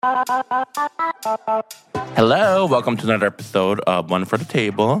Hello, welcome to another episode of One for the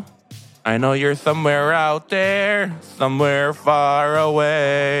Table. I know you're somewhere out there, somewhere far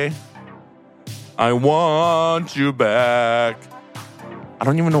away. I want you back. I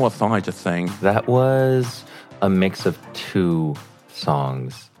don't even know what song I just sang. That was a mix of two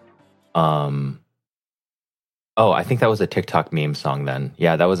songs. I think that was a TikTok meme song then.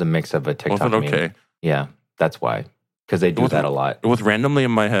 Yeah, that was a mix of a TikTok meme. Okay? Yeah, that's why. Because they do that a lot. It was randomly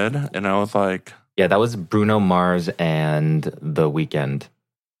in my head, and I was like... Yeah, that was Bruno Mars and The Weeknd.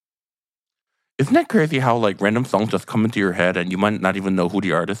 Isn't that crazy how like random songs just come into your head and you might not even know who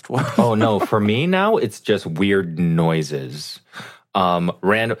the artist was? Oh, no. For me now, it's just weird noises.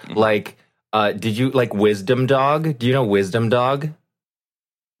 Random, like, did you like Wisdom Dog? Do you know Wisdom Dog?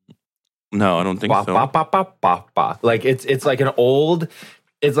 No, I don't think so. Like it's like an old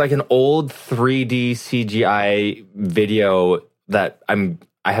 3D CGI video that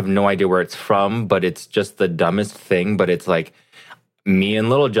I have no idea where it's from, but it's just the dumbest thing. But it's like me and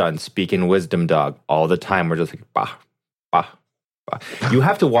Little John speaking Wisdom Dog all the time. We're just like bah, bah, bah. You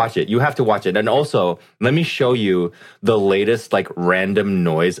have to watch it. You have to watch it. And also, let me show you the latest like random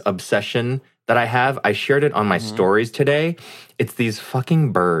noise obsession that I have. I shared it on my stories today. It's these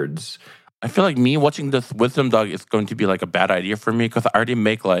fucking birds. I feel like me watching this Wisdom Dog is going to be like a bad idea for me because I already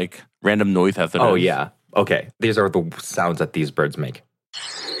make like random noise as it is. Oh, yeah. Okay. These are the sounds that these birds make.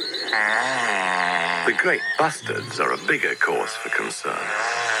 The great bustards are a bigger cause for concern.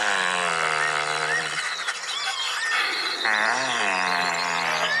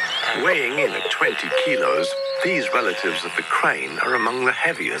 Weighing in at 20 kilos, these relatives of the crane are among the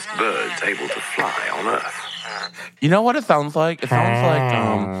heaviest birds able to fly on Earth. You know what it sounds like? It sounds like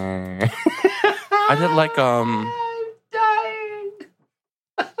I did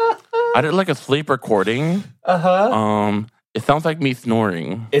like a sleep recording. It sounds like me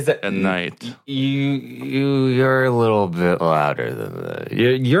snoring. Is it at night? You're a little bit louder than that.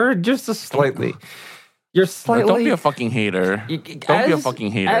 You're just a slightly. You're slightly. Don't be a fucking hater. Don't be a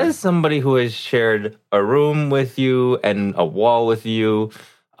fucking hater. As somebody who has shared a room with you and a wall with you,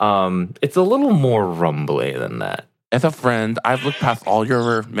 it's a little more rumbly than that. As a friend, I've looked past all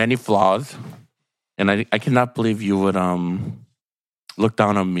your many flaws, and I cannot believe you would look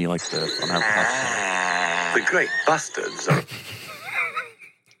down on me like this on our podcast. The great bustards are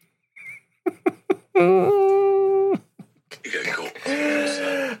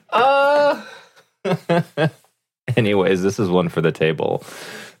Anyways, this is One for the Table.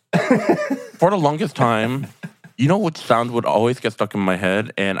 For the longest time, you know which sound would always get stuck in my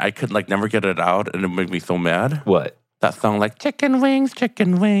head, and I could like never get it out, and it would make me so mad? What? That song like chicken wings,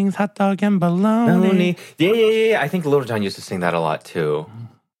 hot dog and bologna. Yeah. I think Little John used to sing that a lot too.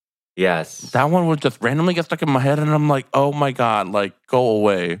 Yes. That one would just randomly get stuck in my head, and I'm like, oh my God, like, go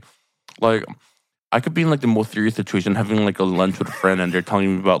away. Like, I could be in like the most serious situation, having like a lunch with a friend, and they're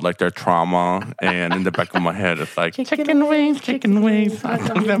telling me about like their trauma, and in the back of my head, it's like, chicken wings, hot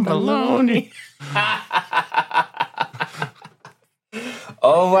dog and bologna.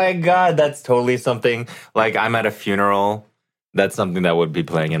 Oh my God, that's totally something. Like, I'm at a funeral. That's something that would be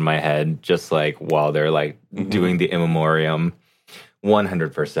playing in my head, just like while they're like doing the in memoriam.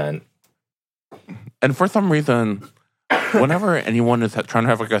 100%. And for some reason, whenever anyone is trying to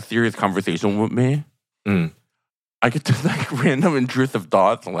have like a serious conversation with me, I get to like random intrusive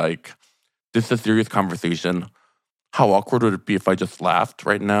thoughts like, this is a serious conversation. How awkward would it be if I just laughed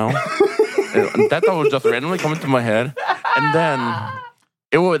right now? And that thought would just randomly come into my head. And then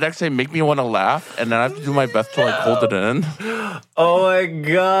it would actually make me want to laugh. And then I have to do my best to like hold it in. Oh my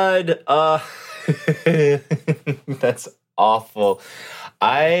God. That's awful.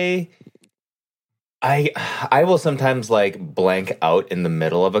 I will sometimes like blank out in the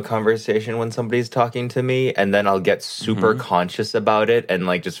middle of a conversation when somebody's talking to me, and then I'll get super conscious about it and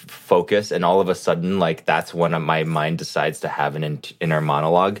like just focus, and all of a sudden like that's when my mind decides to have an inner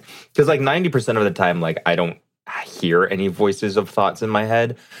monologue, because like 90% of the time like I don't hear any voices of thoughts in my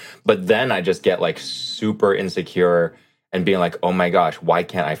head, but then I just get like super insecure and being like, oh my gosh, why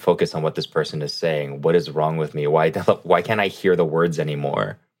can't I focus on what this person is saying? What is wrong with me? Why can't I hear the words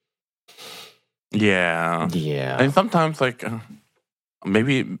anymore? Yeah. Yeah. And sometimes, like,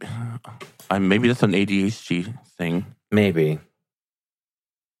 maybe that's an ADHD thing. Maybe.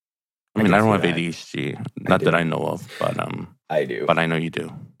 I mean, I don't have ADHD. Not that I know of, but I do. But I know you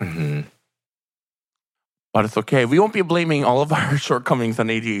do. Mm-hmm. But it's okay. We won't be blaming all of our shortcomings on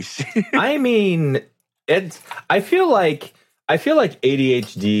ADHD. I mean, I feel like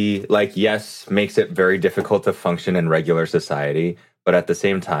ADHD, like, yes, makes it very difficult to function in regular society. But at the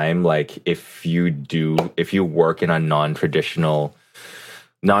same time, like, if you work in a non-traditional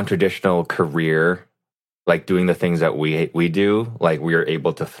non-traditional career, like doing the things that we do, like we are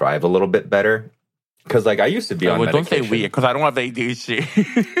able to thrive a little bit better. Because like I used to be on medication. Don't say we, because I don't have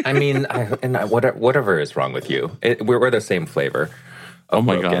ADHD. I mean, whatever is wrong with you, we're the same flavor. Oh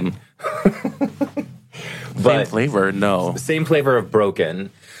my broken. God. Same flavor? No. Same flavor of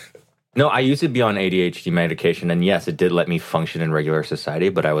broken. No, I used to be on ADHD medication, and yes, it did let me function in regular society,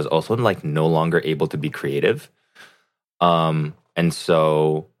 but I was also like no longer able to be creative. And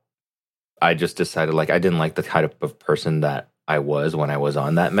so I just decided like I didn't like the type of person that I was when I was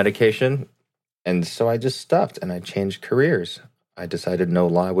on that medication. And so I just stopped and I changed careers. I decided no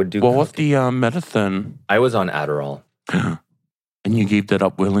law I would do. What was the medicine? I was on Adderall. And you gave that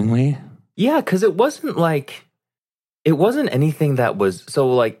up willingly? Yeah, because it wasn't anything that was, so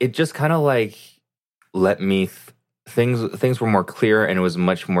like, it just kind of like let me, things were more clear and it was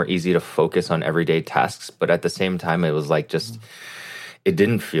much more easy to focus on everyday tasks. But at the same time, it was like just, it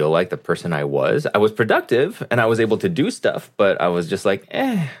didn't feel like the person I was. I was productive and I was able to do stuff, but I was just like,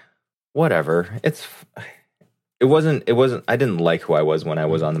 whatever. It wasn't, I didn't like who I was when I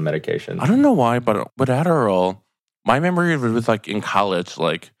was on the medication. I don't know why, but with Adderall, my memory of it was like in college,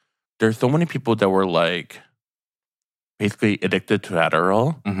 like there's so many people that were like basically addicted to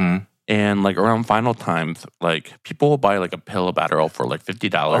Adderall. Mm-hmm. And like around final times, like people will buy like a pill of Adderall for like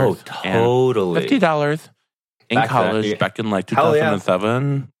 $50. Oh, totally. $50 in Back college then, yeah. back in like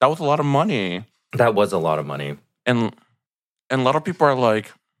 2007. Yeah. That was a lot of money. That was a lot of money. And a lot of people are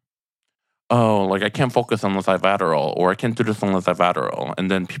like, oh, like I can't focus unless I have Adderall, or I can't do this unless I have Adderall. And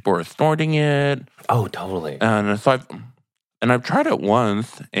then people are snorting it. Oh, totally. And so I've tried it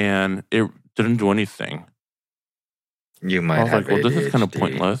once, and it didn't do anything. You might have like, well, this is kind of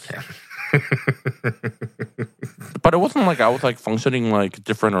pointless. Yeah. But it wasn't like I was like functioning like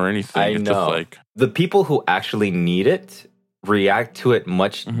different or anything. It's just like the people who actually need it react to it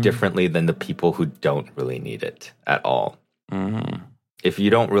much differently than the people who don't really need it at all. Mm-hmm. If you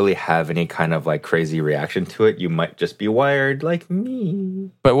don't really have any kind of like crazy reaction to it, you might just be wired like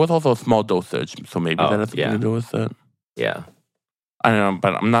me. But it was also a small dosage, so maybe that has something to do with it. Yeah. I don't know,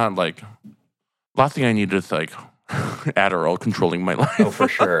 but I'm not like, last thing I need is like Adderall controlling my life. Oh, for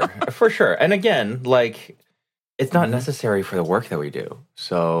sure. For sure. And again, like, it's not necessary for the work that we do.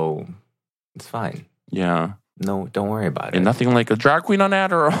 So it's fine. Yeah. No, don't worry about it. And nothing like a drag queen on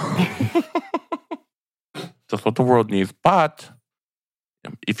Adderall. That's what the world needs. But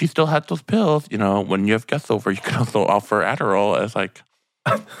if you still had those pills, you know, when you have guests over, you can also offer Adderall as like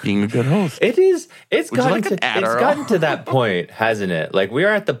being a good host. It's gotten to that point, hasn't it? Like we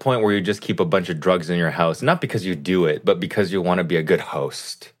are at the point where you just keep a bunch of drugs in your house, not because you do it, but because you want to be a good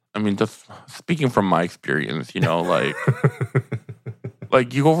host. I mean, just speaking from my experience, you know, like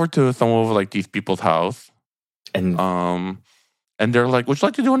like you go over to some of like these people's house and they're like, would you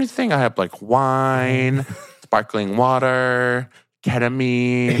like to do anything? I have like wine, sparkling water,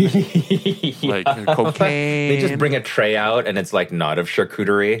 ketamine, like cocaine. They just bring a tray out and it's like not of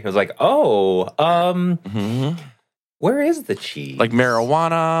charcuterie. It was like, where is the cheese? Like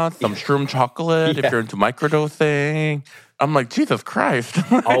marijuana, some shroom chocolate if you're into microdosing. I'm like, Jesus Christ.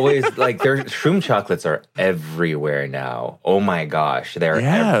 Always like their shroom chocolates are everywhere now. Oh my gosh, they're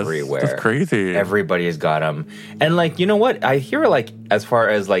everywhere. That's crazy. Everybody's got them. And like, you know what? I hear like as far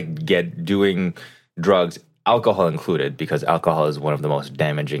as like doing drugs, alcohol included, because alcohol is one of the most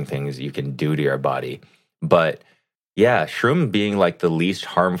damaging things you can do to your body. But yeah, shroom being like the least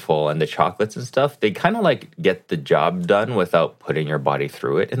harmful and the chocolates and stuff, they kind of like get the job done without putting your body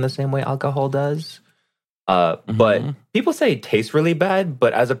through it in the same way alcohol does. But people say it tastes really bad,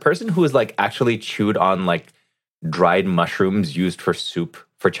 but as a person who is like actually chewed on like dried mushrooms used for soup,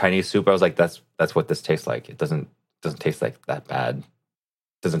 for Chinese soup, I was like, that's what this tastes like. It doesn't taste like that bad.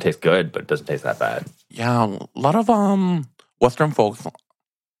 Doesn't taste good, but it doesn't taste that bad. Yeah, a lot of Western folks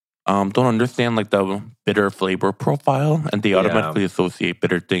don't understand like the bitter flavor profile, and they automatically associate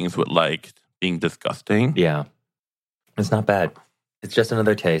bitter things with like being disgusting. Yeah, it's not bad. It's just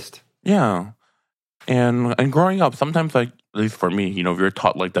another taste. Yeah, and growing up, sometimes like at least for me, you know, we were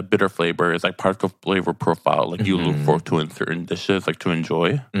taught like that bitter flavor is like part of the flavor profile, like you look forward to in certain dishes, like to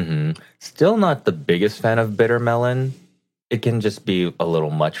enjoy. Still not the biggest fan of bitter melon. It can just be a little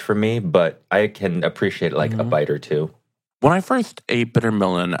much for me, but I can appreciate like a bite or two. When I first ate bitter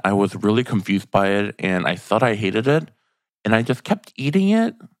melon, I was really confused by it, and I thought I hated it, and I just kept eating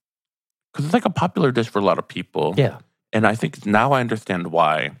it because it's like a popular dish for a lot of people. Yeah, and I think now I understand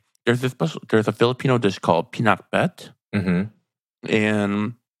why. There's a Filipino dish called pinakbet,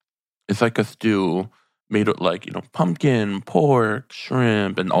 and it's like a stew made with like, you know, pumpkin, pork,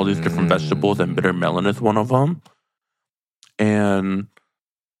 shrimp, and all these different vegetables, and bitter melon is one of them. And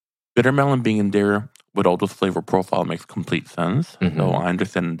bitter melon being in there with all those flavor profile makes complete sense. So I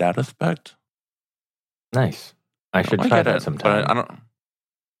understand that aspect. Nice. I should try that sometime. But I don't.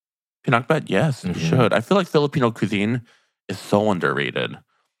 Pinakbet, yes, you should. I feel like Filipino cuisine is so underrated.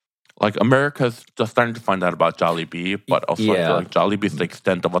 Like, America's just starting to find out about Jollibee, but also I feel like Jollibee is the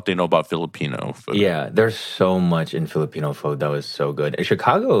extent of what they know about Filipino food. Yeah, there's so much in Filipino food that was so good.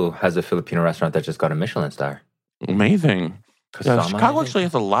 Chicago has a Filipino restaurant that just got a Michelin star. Amazing. Yeah, Chicago actually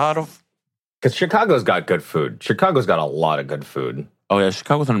has a lot of... Because Chicago's got good food. Chicago's got a lot of good food. Oh, yeah,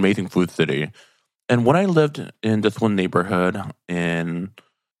 Chicago's an amazing food city. And when I lived in this one neighborhood in...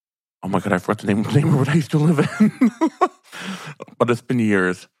 Oh my God, I forgot the neighborhood I used to live in. But it's been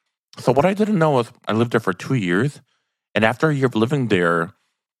years. So what I didn't know was I lived there for 2 years. And after a year of living there,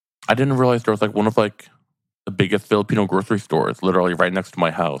 I didn't realize there was like one of like the biggest Filipino grocery stores literally right next to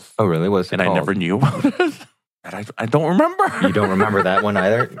my house. Oh, really? What's it called? I never knew about it. And I don't remember. You don't remember that one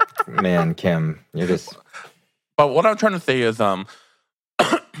either? Man, Kim, you're just... But what I'm trying to say is, so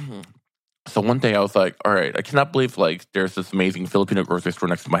one day I was like, all right, I cannot believe like there's this amazing Filipino grocery store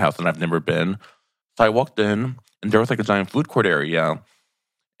next to my house and I've never been. So I walked in and there was like a giant food court area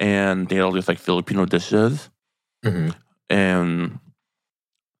and they had all these like Filipino dishes. And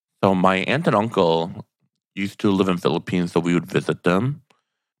so my aunt and uncle used to live in Philippines, so we would visit them.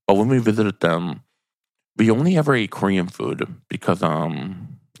 But when we visited them, we only ever ate Korean food because, I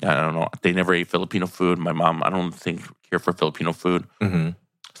don't know, they never ate Filipino food. My mom, I don't think, cared for Filipino food.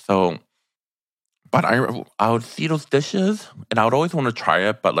 So... But I would see those dishes, and I would always want to try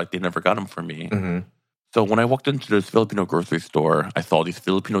it, but like they never got them for me. So when I walked into this Filipino grocery store, I saw these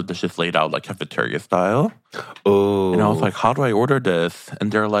Filipino dishes laid out like cafeteria style. Oh. And I was like, how do I order this?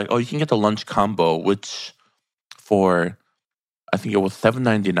 And they're like, oh, you can get the lunch combo, which for, I think it was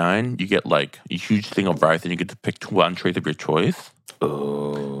 $7.99, you get like a huge thing of rice, and you get to pick 2 entrees of your choice.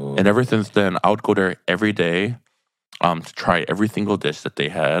 Oh. And ever since then, I would go there every day to try every single dish that they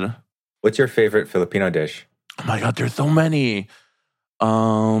had. What's your favorite Filipino dish? Oh my God, there's so many.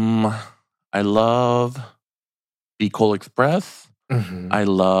 I love Bicol Express. I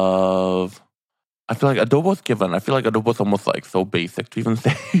feel like adobo's given. I feel like adobo's almost like so basic to even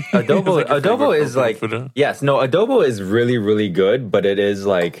say. Adobo is like, yes, no, adobo is really, really good, but it is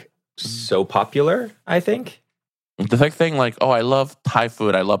like so popular, I think. It's like saying like, oh, I love Thai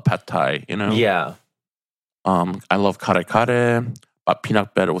food. I love pad Thai, you know? Yeah. I love kare kare. But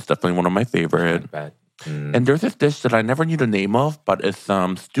pinakbet was definitely one of my favorite. And there's this dish that I never knew the name of, but it's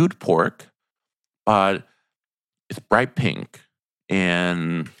stewed pork, but it's bright pink.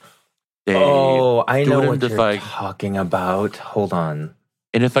 And they I know what you're like, talking about. Hold on.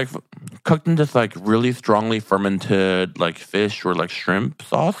 And it's like cooked in this like really strongly fermented like fish or like shrimp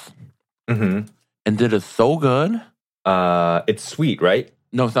sauce. And it is so good. It's sweet, right?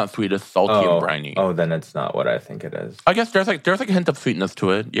 No, it's not sweet. It's salty and briny. Oh, then it's not what I think it is. I guess there's like a hint of sweetness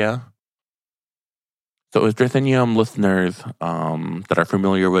to it. Yeah. So if there's any listeners that are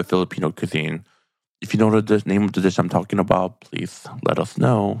familiar with Filipino cuisine, if you know the name of the dish I'm talking about, please let us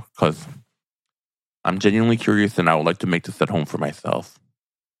know because I'm genuinely curious and I would like to make this at home for myself.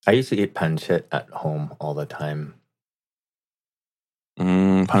 I used to eat pancit at home all the time.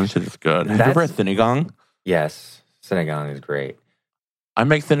 Pancit is good. Have you ever had sinigang? Yes, sinigang is great. I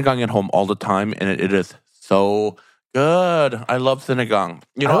make sinigang at home all the time, and it is so good. I love sinigang.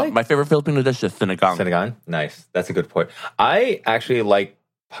 You know, my favorite Filipino dish is sinigang. Sinigang? Nice. That's a good point. I actually like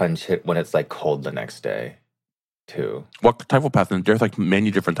pancit when it's like cold the next day, too. What type of pancit? There's like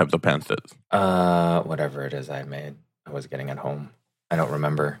many different types of pancits. Whatever it is I was getting at home. I don't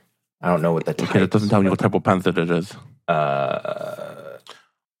remember. I don't know what the type is. Okay, it doesn't tell me what type of pancit it is.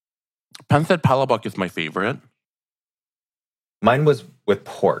 Pancit palabok is my favorite. Mine was with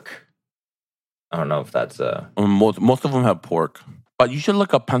pork. I don't know if that's most of them have pork. But you should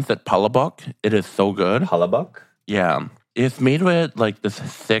look up pancit palabok. It is so good. Palabok? Yeah. It's made with like this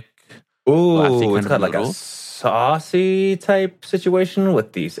thick... Ooh, it's got like a saucy type situation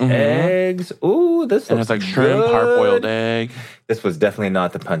with these eggs. Ooh, this looks and it's like shrimp, hard-boiled egg. This was definitely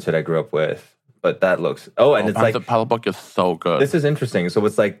not the pancit I grew up with. But that looks... Oh, and it's like... Pancit palabok is so good. This is interesting. So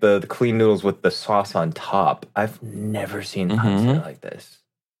it's like the clean noodles with the sauce on top. I've never seen pancit like this.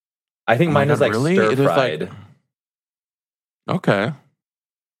 I think mine is like stir-fried. Like... Okay.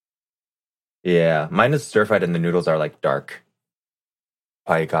 Yeah. Mine is stir-fried and the noodles are like dark.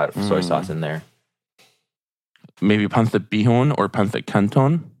 Probably got soy sauce in there. Maybe pancit bihon or pancit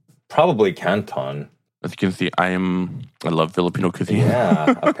canton? Probably canton. As you can see, I love Filipino cuisine.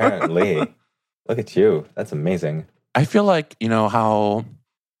 Yeah, apparently. Look at you. That's amazing. I feel like, you know, how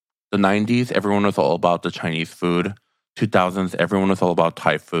the 90s, everyone was all about the Chinese food. 2000s, everyone was all about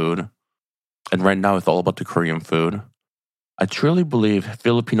Thai food. And right now, it's all about the Korean food. I truly believe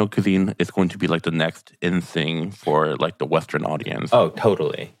Filipino cuisine is going to be like the next in thing for like the Western audience. Oh,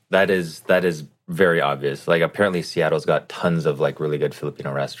 totally. That is very obvious. Like apparently Seattle's got tons of like really good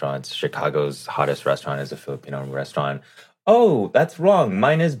Filipino restaurants. Chicago's hottest restaurant is a Filipino restaurant. Oh, that's wrong.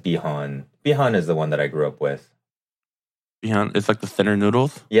 Mine is Bihon. Bihon is the one that I grew up with. Bihon, it's like the thinner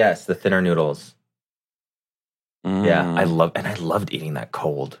noodles? Yes, the thinner noodles. Mm. Yeah, I loved eating that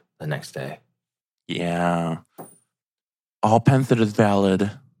cold the next day. Yeah. All pancit is valid,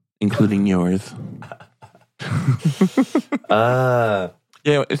 including yours.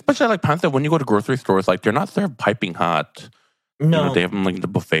 Yeah, especially like pancit, when you go to grocery stores, like they're not served piping hot. No. You know, they have them like in the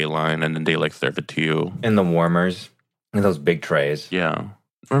buffet line and then they like serve it to you. In the warmers. In those big trays. Yeah.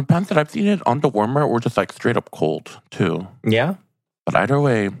 Or pancit, I've seen it on the warmer or just like straight up cold too. Yeah? But either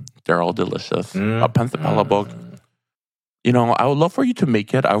way, they're all delicious. Pancit palabok. You know, I would love for you to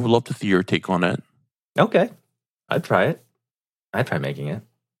make it. I would love to see your take on it. Okay. I'd try it. I'd try making it.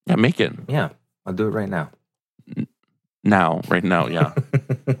 Yeah, make it. Yeah. I'll do it right now. Right now, yeah.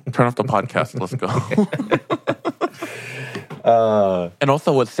 Turn off the podcast. Let's go. And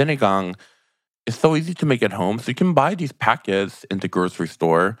also with sinigang, it's so easy to make at home. So you can buy these packets in the grocery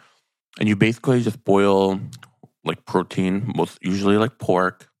store and you basically just boil like protein, most usually like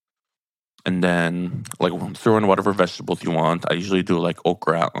pork, and then like throw in whatever vegetables you want. I usually do like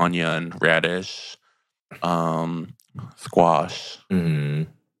okra, onion, radish, squash, and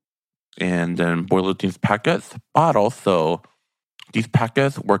then boil it in these packets. But also, these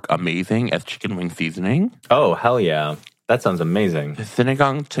packets work amazing as chicken wing seasoning. Oh, hell yeah. That sounds amazing. The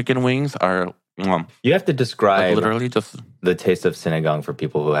sinigang chicken wings are... You have to describe like literally just the taste of sinigang for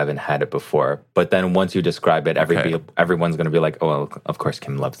people who haven't had it before. But then once you describe it, everyone's going to be like, oh, well, of course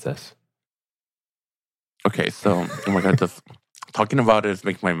Kim loves this. Okay, so, oh my God, just talking about it is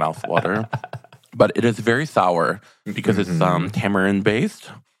making my mouth water. But it is very sour because it's tamarind-based.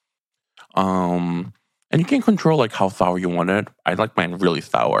 And you can control like how sour you want it. I like mine really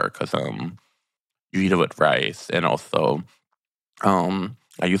sour because you eat it with rice. And also,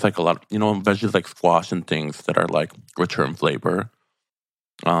 I use like a lot of, veggies like squash and things that are like richer in flavor.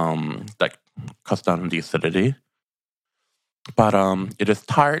 That cuts down on the acidity. But it is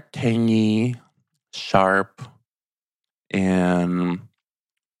tart, tangy, sharp, and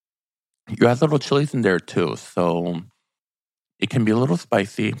you add little chilies in there too. So it can be a little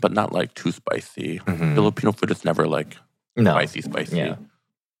spicy, but not like too spicy. Filipino food is never like spicy. Yeah.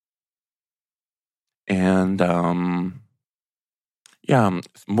 And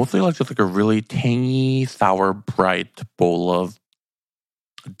it's mostly like just like a really tangy, sour, bright bowl of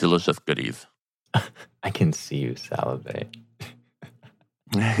delicious goodies. I can see you salivate.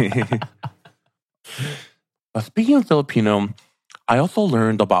 Speaking of Filipino, I also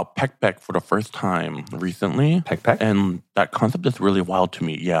learned about Pagpag for the first time recently. Pagpag? And that concept is really wild to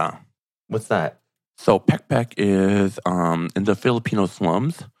me, yeah. What's that? So Pagpag is in the Filipino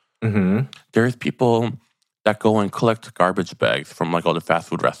slums. There's people that go and collect garbage bags from like all the fast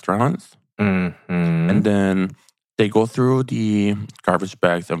food restaurants. And then they go through the garbage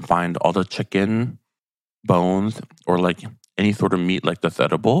bags and find all the chicken bones or like any sort of meat like that's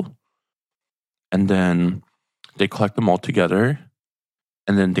edible. And then they collect them all together.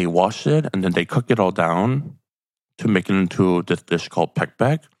 And then they wash it and then they cook it all down to make it into this dish called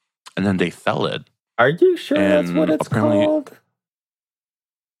Pagpag. And then they sell it. Are you sure that's what it's called?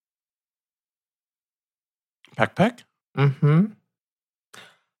 Pagpag?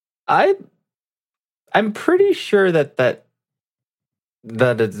 I'm pretty sure that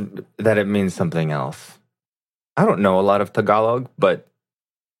it means something else. I don't know a lot of Tagalog, but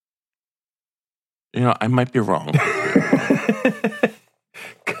I might be wrong.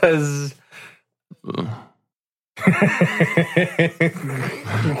 Because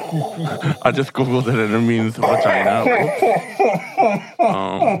I just Googled it and it means vagina.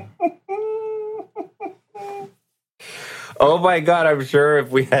 Oh my God, I'm sure if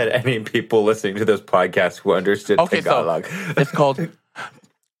we had any people listening to this podcast who understood Tagalog. So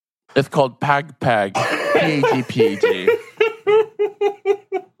it's called Pagpag. P-A-G-P-A-G.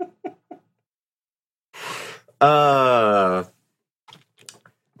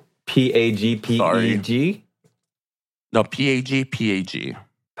 P-A-G-P-E-G? No, P-A-G-P-A-G.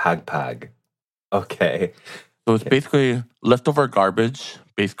 Pagpag. Okay. So it's basically leftover garbage,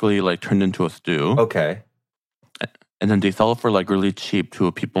 basically like turned into a stew. Okay. And then they sell it for like really cheap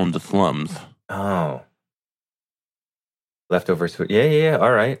to people in the slums. Oh. Leftover food. Yeah.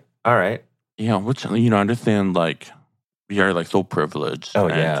 All right. Yeah, which, I understand like we are like so privileged. Oh,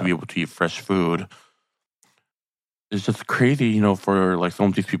 and yeah. to be able to eat fresh food. it's just crazy, you know, for like some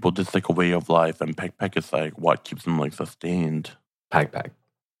of these people, just like a way of life, and Pagpag is like what keeps them like sustained. Pagpag.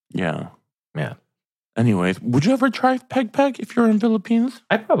 Yeah. Yeah. Anyways, would you ever try Pagpag if you're in Philippines?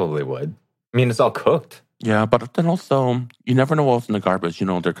 I probably would. I mean, it's all cooked. Yeah, but then also, you never know what's in the garbage. You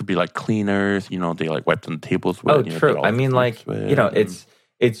know, there could be like cleaners, you know, they like wiped on the tables with. Oh, you know, true. did all I the mean, like, fruits with, you know, and-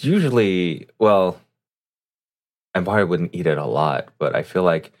 it's usually, well, I probably wouldn't eat it a lot, but I feel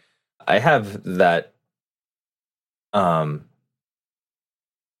like I have that. I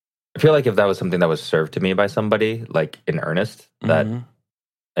feel like if that was something that was served to me by somebody, like in earnest, that Mhm.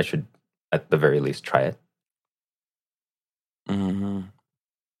 I should at the very least try it. Mhm.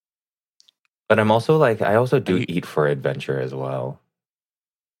 But I'm also like, I also do I- eat for adventure as well,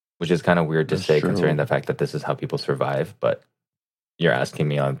 which is kind of weird to That's say true. considering the fact that this is how people survive. But you're asking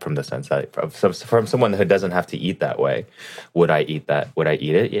me on from the sense that from someone who doesn't have to eat that way, would I eat that? Would I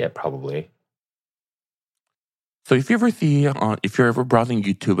eat it? Yeah, probably. So if you ever see, if you're ever browsing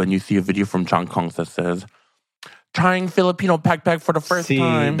YouTube and you see a video from John Kong that says, trying Filipino Pagpag for the first See,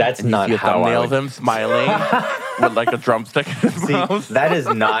 time. that's and you not see a how I thumbnail would- of him smiling with like a drumstick in his See, mouth. that is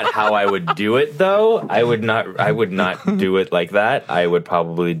not how I would do it, though. I would not do it like that. I would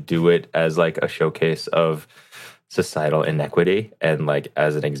probably do it as like a showcase of societal inequity and like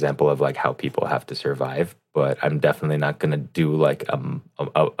as an example of like how people have to survive. But I'm definitely not going to do like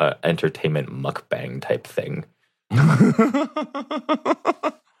a entertainment mukbang type thing.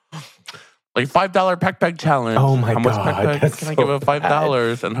 Like $5 Pagpag challenge. Oh my how much God, Pagpag that's can I so give it?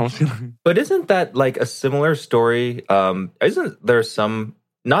 $5 and how much? But isn't that like a similar story? Isn't there some,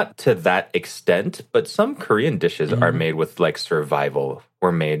 not to that extent, but some Korean dishes are made with like survival,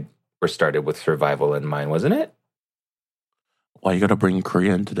 were started with survival in mind, wasn't it? Why you gotta bring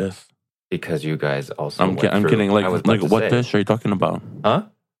Korea into this? Because you guys also I'm kidding. I was about to What say. dish are you talking about? Huh?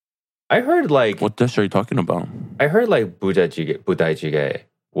 I heard like What dish are you talking about? budae-jjigae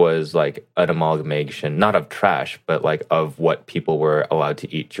was like an amalgamation, not of trash, but like of what people were allowed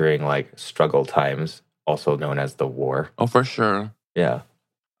to eat during like struggle times, also known as the war. Oh, for sure. Yeah.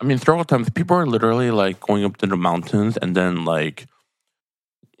 I mean, struggle times. People are literally like going up to the mountains and then like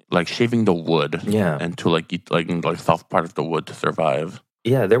shaving the wood. Yeah. And to like eat like soft part of the wood to survive.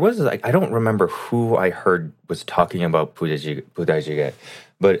 Yeah, there was like, I don't remember who I heard was talking about budae-jjigae,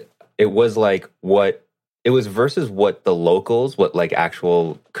 but it was like it was versus what the locals, what like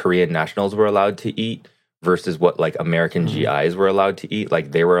actual Korean nationals were allowed to eat versus what like American GIs were allowed to eat.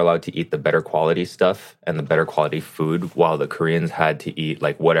 Like they were allowed to eat the better quality stuff and the better quality food while the Koreans had to eat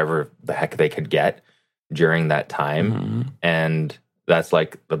like whatever the heck they could get during that time. Mhm. And that's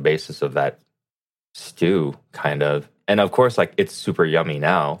like the basis of that stew kind of. And of course, like it's super yummy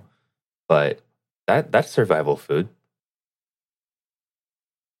now, but that's survival food.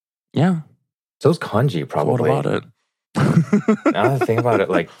 Yeah. So's kanji, probably. What about it? Now that I think about it,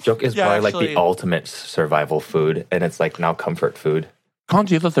 like jok is Yeah, probably like actually- the ultimate survival food, and it's like now comfort food.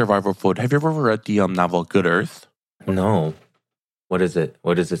 Kanji is a survival food. Have you ever read the novel Good Earth? No, what is it?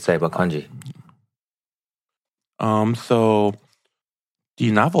 What does it say about kanji? So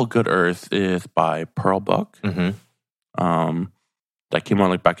the novel Good Earth is by Pearl Buck. Mm-hmm. That came out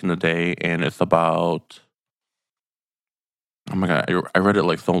like back in the day, and it's about. Oh my god, I read it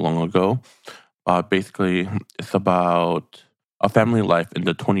like so long ago. Basically, it's about a family life in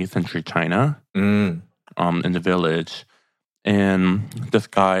the 20th century China. Mm. In the village, and this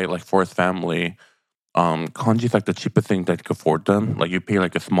guy, like for his family, kanji is like the cheapest thing that you could afford them. Like you pay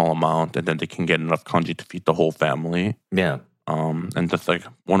like a small amount, and then they can get enough kanji to feed the whole family. Yeah, And that's like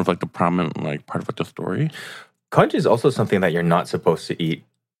one of like the prominent like part of like the story. kanji is also something that you're not supposed to eat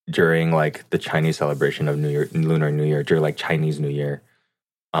during like the Chinese celebration of New Year, Lunar New Year, during like Chinese New Year,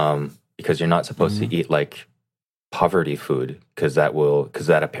 because you're not supposed to eat like poverty food because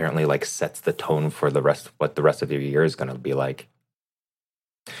that apparently like sets the tone for what the rest of your year is going to be like.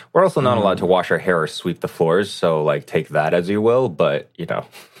 We're also not allowed to wash our hair or sweep the floors, so like take that as you will, but you know.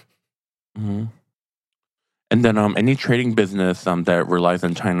 Mm-hmm. And then any trading business that relies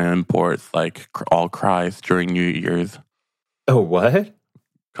on China imports like all cries during New Year's. Oh, what?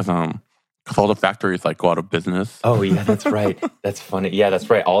 Because all the factories like go out of business. Oh yeah, that's right. That's funny. Yeah, that's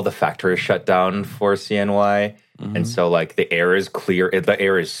right. All the factories shut down for CNY, and so like the air is clear. The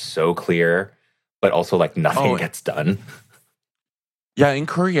air is so clear, but also like nothing gets done. Yeah, in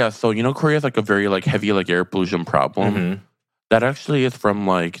Korea. So Korea is like a very like heavy like air pollution problem. Mm-hmm. That actually is from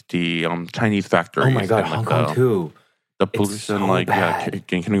like the Chinese factories. Oh my god, and, like, Hong Kong too. The pollution, so like bad.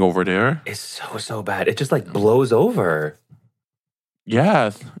 can you go over there? It's so bad. It just like blows over.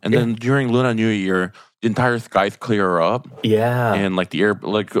 Yes. And then during Lunar New Year, the entire skies clear up. Yeah. And like the air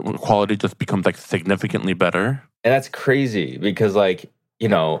quality just becomes like significantly better. And that's crazy because like,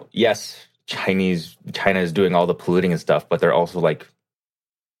 yes, China is doing all the polluting and stuff, but they're also like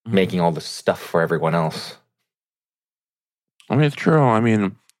making all the stuff for everyone else. I mean, it's true. I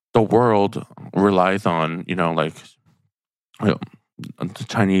mean, the world relies on, the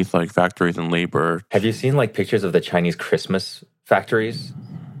Chinese like factories and labor. Have you seen like pictures of the Chinese Christmas factories?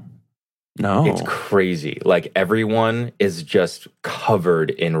 No. It's crazy. Like everyone is just covered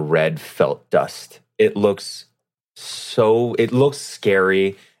in red felt dust. It looks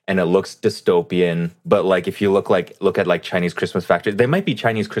scary and it looks dystopian. But like if you look at like Chinese Christmas factories, they might be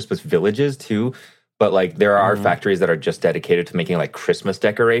Chinese Christmas villages too. But like there are factories that are just dedicated to making like Christmas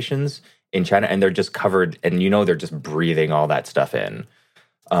decorations in China, and they're just covered, and they're just breathing all that stuff in.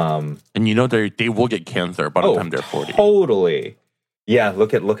 And they will get cancer by the time they're 40. Totally. Yeah,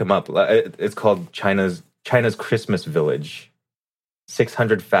 look them up. It's called China's Christmas Village.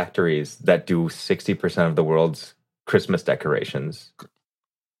 600 factories that do 60% of the world's Christmas decorations.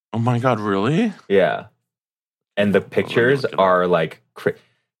 Oh my God, really? Yeah. And the pictures are like,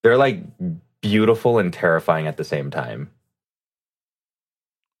 they're like beautiful and terrifying at the same time.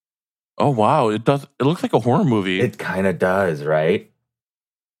 Oh wow, it does. It looks like a horror movie. It kind of does, right?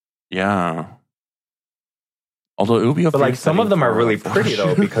 Yeah. Although it would be, but like some of them are really pretty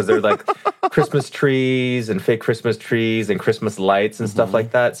though, because they're like Christmas trees and fake Christmas trees and Christmas lights and stuff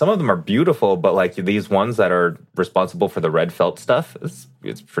like that. Some of them are beautiful, but like these ones that are responsible for the red felt stuff,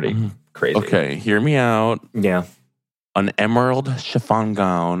 it's pretty crazy. Okay, hear me out. Yeah. An emerald chiffon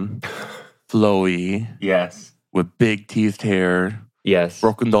gown, flowy. Yes. With big teased hair. Yes.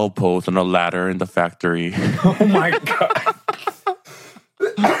 Broken doll post and a ladder in the factory. Oh my God.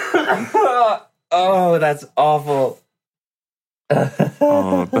 Oh, that's awful.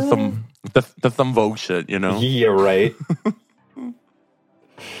 Oh, that's some Vogue shit, Yeah, right.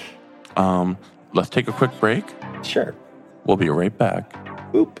 Let's take a quick break. Sure. We'll be right back.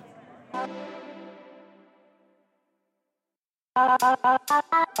 Boop.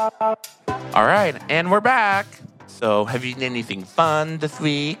 All right, and we're back. So, have you done anything fun this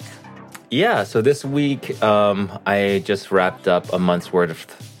week? Yeah, so this week I just wrapped up a month's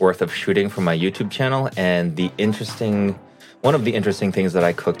worth of shooting for my YouTube channel, and one of the interesting things that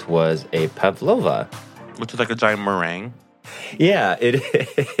I cooked was a pavlova, which is like a giant meringue. Yeah, it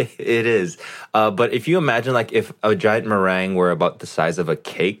is. But if you imagine like if a giant meringue were about the size of a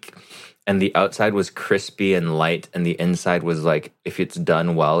cake, and the outside was crispy and light, and the inside was like, if it's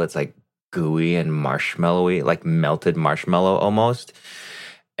done well, it's like gooey and marshmallowy, like melted marshmallow almost.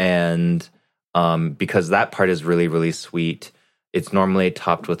 And because that part is really, really sweet, it's normally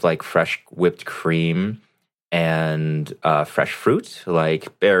topped with like fresh whipped cream and fresh fruit,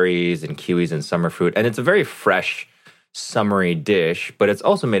 like berries and kiwis and summer fruit. And it's a very fresh, summery dish, but it's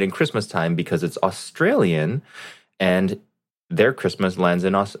also made in Christmas time because it's Australian, and their Christmas lands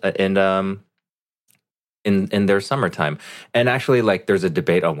in their summertime. And actually, like, there's a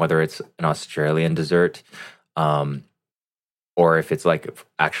debate on whether it's an Australian dessert, or if it's like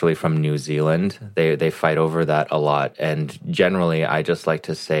actually from New Zealand. They fight over that a lot. And generally, I just like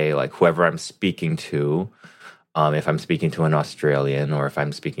to say, like, whoever I'm speaking to, if I'm speaking to an Australian or if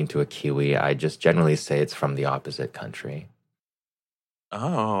I'm speaking to a Kiwi, I just generally say it's from the opposite country.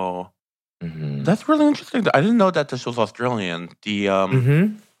 Oh. Mm-hmm. That's really interesting. I didn't know that this was Australian. The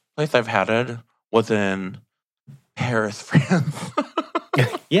place I've had it was in Paris, France.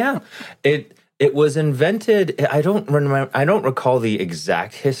 Yeah. It was invented. I don't remember. I don't recall the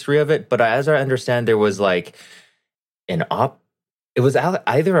exact history of it, but as I understand, there was like it was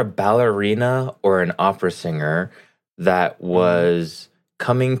either a ballerina or an opera singer that was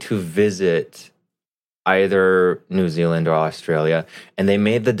coming to visit either New Zealand or Australia, and they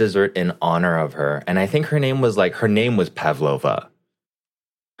made the dessert in honor of her. And I think her name was Pavlova.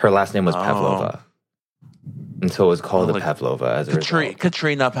 Her last name was Pavlova. And so it was called the Pavlova as a result.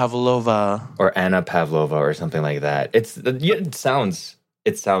 Katrina Pavlova. Or Anna Pavlova or something like that. It sounds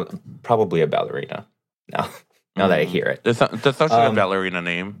probably a ballerina now that I hear it. That's actually a ballerina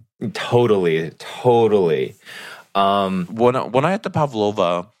name. Totally. When I had the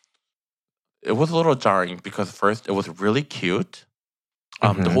Pavlova, it was a little jarring because first it was really cute.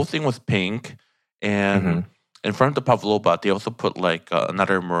 The whole thing was pink. And in front of the Pavlova, they also put like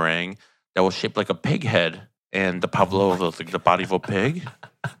another meringue that was shaped like a pig head. And the pavlova was like the body of a pig.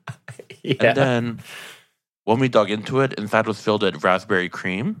 Yeah. And then when we dug into it, inside was filled with raspberry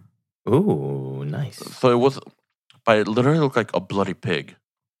cream. Ooh, nice. So it literally looked like a bloody pig.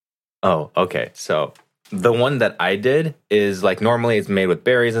 Oh, okay. So The one that I did is like normally it's made with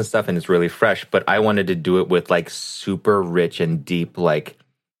berries and stuff and it's really fresh, but I wanted to do it with like super rich and deep like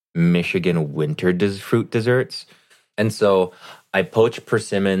Michigan winter fruit desserts. And so I poached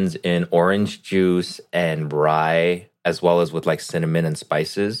persimmons in orange juice and rye, as well as with like cinnamon and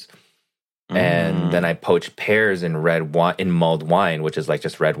spices. And then I poached pears in red wine, in mulled wine, which is like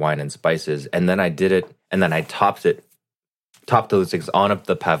just red wine and spices. And then I did it, and then I topped those things on up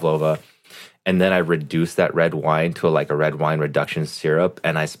the pavlova. And then I reduced that red wine to like a red wine reduction syrup,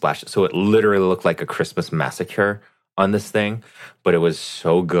 and I splashed it. So it literally looked like a Christmas massacre on this thing, but it was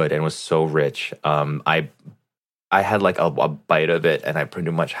so good and was so rich. I had like a bite of it, and I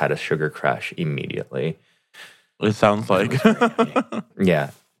pretty much had a sugar crash immediately. It sounds like.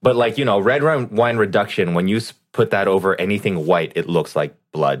 Yeah. But like, red wine reduction, when you put that over anything white, it looks like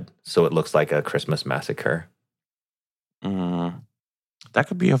blood. So it looks like a Christmas massacre. That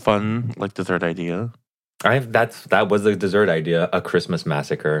could be a fun like dessert idea. That was the dessert idea, a Christmas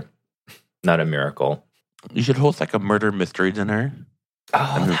massacre, not a miracle. You should host like a murder mystery dinner.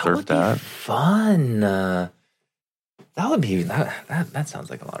 Oh, and that would be fun. That would be that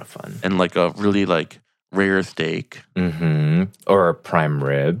sounds like a lot of fun. And like a really like rare steak. Or a prime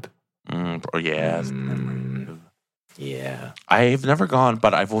rib. Yes. Yeah. I've never gone,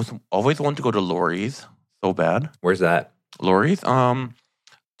 but I've always wanted to go to Lori's so bad. Where's that? Lori's?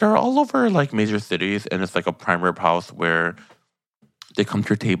 They're all over like major cities, and it's like a prime rib house where they come to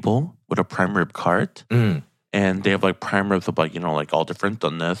your table with a prime rib cart, and they have like prime ribs of like, like all different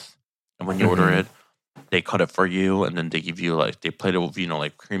doneness. And when you order it, they cut it for you, and then they give you like, they plate it with,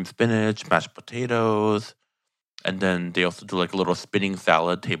 like cream spinach, mashed potatoes, and then they also do like a little spinning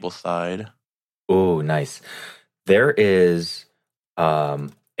salad table side. Oh, nice. There is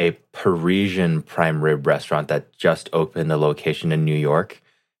a Parisian prime rib restaurant that just opened a location in New York,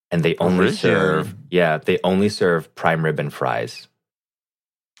 and they only serve prime rib and fries.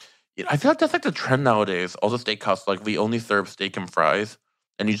 I feel like that's like the trend nowadays. All the steakhouses, like we only serve steak and fries,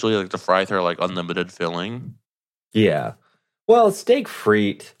 and usually like the fries are like unlimited filling. Yeah. Well, steak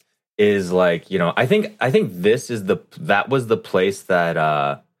frite is like, I think that was the place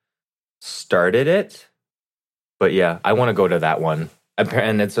that started it. But yeah, I want to go to that one.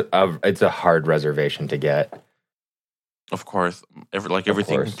 And it's a hard reservation to get. Of course.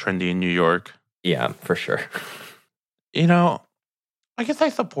 Everything trendy in New York. Yeah, for sure. I guess I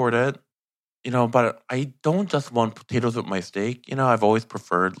support it, but I don't just want potatoes with my steak. I've always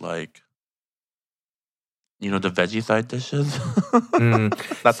preferred like, the veggie side dishes.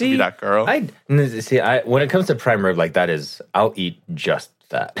 Not to be that girl. When it comes to prime rib, like I'll eat just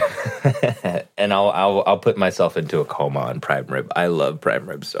that. And I'll put myself into a coma on prime rib. I love prime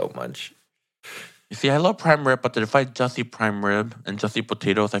rib so much. You see, I love prime rib, but if I just eat prime rib and just eat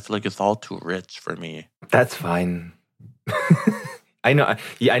potatoes, I feel like it's all too rich for me. That's fine. I know.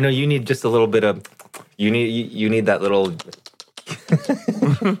 Yeah, I know. You need just a little bit of. You need that little.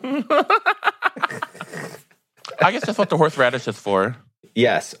 I guess that's what the horseradish is for.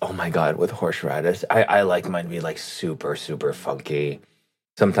 Yes. Oh my God, with horseradish, I like mine to be like super super funky.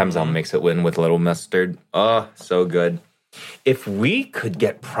 Sometimes I'll mix it with a little mustard. Oh, so good. If we could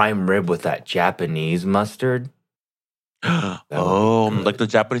get prime rib with that Japanese mustard. Like the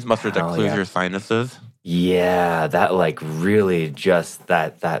Japanese mustard that clears your sinuses. Yeah, that like really just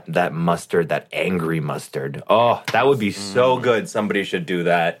that mustard, that angry mustard. Oh, that would be so good. Somebody should do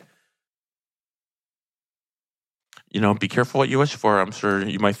that. Be careful what you wish for. I'm sure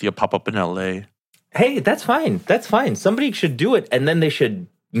you might see a pop up in LA. Hey, that's fine. That's fine. Somebody should do it, and then they should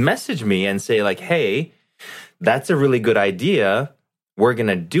message me and say like, "Hey, that's a really good idea. We're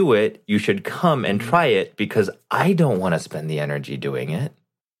gonna do it. You should come and try it because I don't want to spend the energy doing it.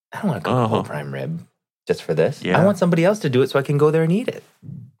 I don't want to cook a whole prime rib just for this. Yeah. I want somebody else to do it so I can go there and eat it."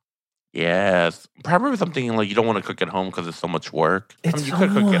 Yes, prime rib is something like you don't want to cook at home because it's so much work. You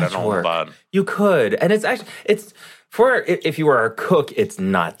could cook it at home, but you could, and it's for if you are a cook, it's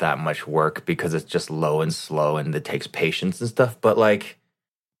not that much work because it's just low and slow and it takes patience and stuff. But like,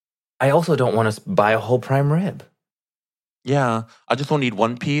 I also don't want to buy a whole prime rib. Yeah, I just want to eat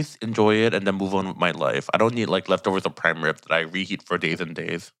one piece, enjoy it, and then move on with my life. I don't need like leftovers of prime rib that I reheat for days and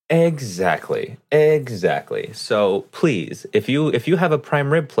days. Exactly. So please, if you have a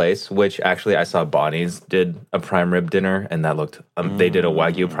prime rib place, which actually I saw Bonnie's did a prime rib dinner, and that looked they did a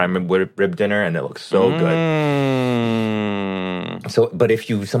Wagyu prime rib dinner, and it looked so good. So, but if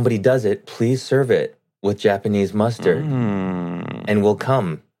somebody does it, please serve it with Japanese mustard, and we'll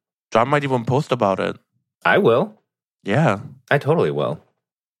come. John might even post about it. I will. Yeah. I totally will.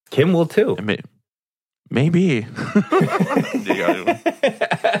 Kim will too. Maybe.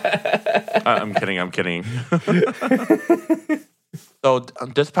 I'm kidding. So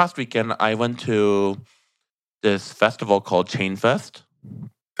this past weekend, I went to this festival called Chain Fest.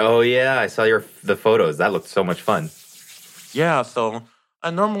 Oh yeah, I saw the photos. That looked so much fun. Yeah, so I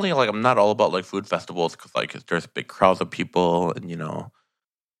normally I'm not all about like food festivals because like there's big crowds of people and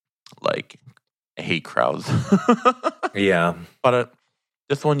like I hate crowds. Yeah. But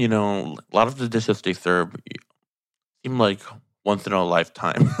this one, a lot of the dishes they serve seem like once in a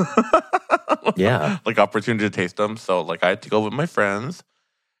lifetime. Yeah. Like opportunity to taste them. So like I had to go with my friends.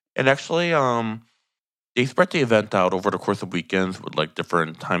 And actually, they spread the event out over the course of weekends with like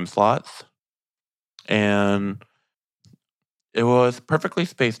different time slots. And it was perfectly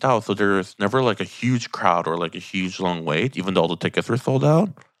spaced out. So there's never like a huge crowd or like a huge long wait, even though all the tickets were sold out.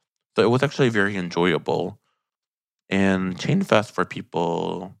 So it was actually very enjoyable. And Chain Fest, for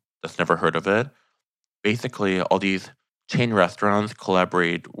people that's never heard of it, basically all these chain restaurants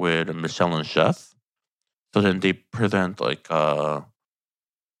collaborate with a Michelin chef. So then they present like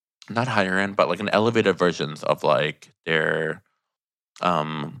not higher end, but like an elevated versions of like their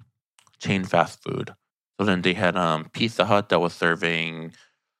chain fast food. So then they had Pizza Hut that was serving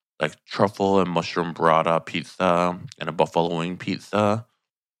like truffle and mushroom burrata pizza and a buffalo wing pizza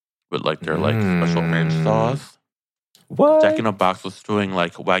with like their like special ranch sauce. What? Jack in the Box was doing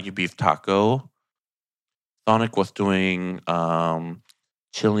like Wagyu beef taco. Sonic was doing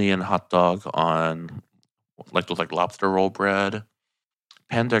chili and hot dog on like those like lobster roll bread.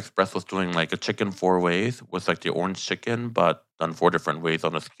 Panda Express was doing like a chicken 4 ways with like the orange chicken, but done 4 different ways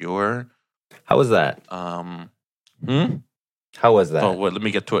on a skewer. How was that? How was that? Oh, wait, let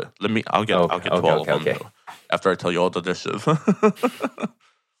me get to it. I'll get to all of them after I tell you all the dishes.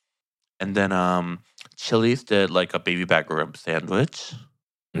 And then Chili's did like a baby back rib sandwich.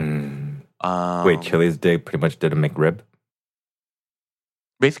 Wait, Chili's pretty much did a McRib?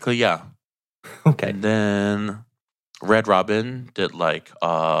 Basically, yeah. Okay. And then Red Robin did like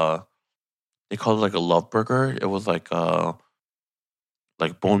they called it like a love burger. It was like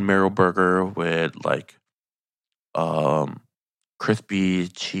bone marrow burger with like crispy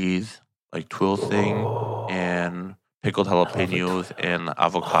cheese, like twilsing and pickled jalapenos and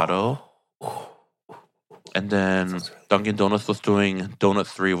avocado. And then Dunkin' Donuts was doing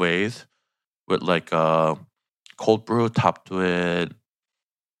donuts 3 ways with like cold brew topped with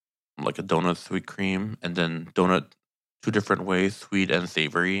like a donut sweet cream, and then donut 2 different ways, sweet and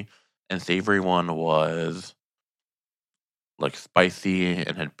savory. And savory one was like spicy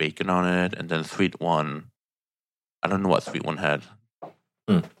and had bacon on it, and then sweet one, I don't know what sweet one had.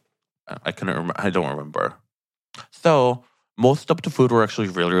 I couldn't remember. I don't remember. So most of the food were actually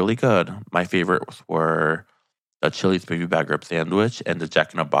really, really good. My favorites were the Chili's baby back rib sandwich and the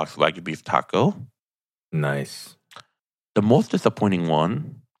Jack in the Box Wagyu beef taco. Nice. The most disappointing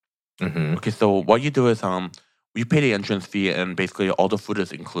one. Okay, so what you do is you pay the entrance fee, and basically all the food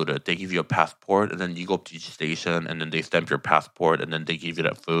is included. They give you a passport, and then you go up to each station, and then they stamp your passport, and then they give you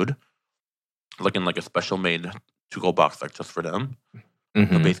that food, like in like a special made to-go box, like just for them.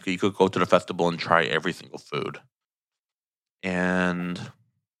 So basically, you could go to the festival and try every single food. And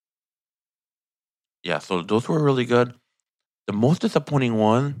yeah, so those were really good. The most disappointing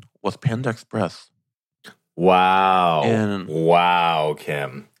one was Panda Express. Wow. And wow,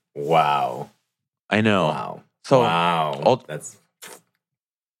 Kim. Wow. I know. Wow. So wow. That's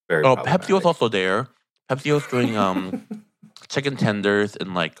very Pepsi was also there. Pepsi was doing chicken tenders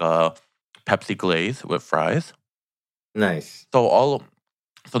in like Pepsi glaze with fries. Nice. So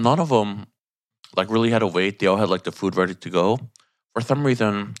none of them like really had to wait. They all had like the food ready to go. For some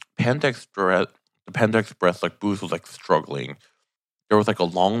reason, the Panda Express like booth was like struggling. There was like a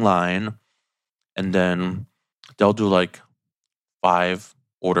long line, and then they'll do like 5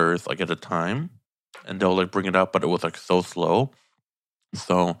 orders like at a time, and they'll like bring it up, but it was like so slow.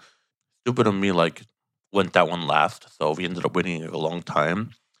 So stupid of me like went that one last. So we ended up waiting like a long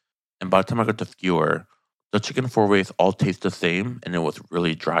time. And by the time I got to skewer, the chicken 4 ways all taste the same, and it was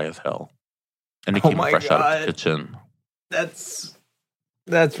really dry as hell. And it came fresh out of the kitchen. That's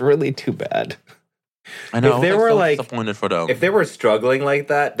really too bad. I know. If they were like disappointed for them. If they were struggling like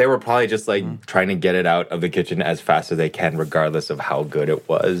that, they were probably just like trying to get it out of the kitchen as fast as they can, regardless of how good it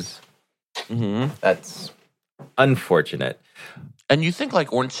was. That's unfortunate. And you think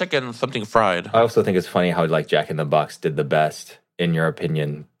like orange chicken, something fried. I also think it's funny how like Jack in the Box did the best, in your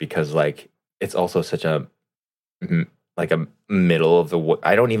opinion, because like it's also such a like a middle of the.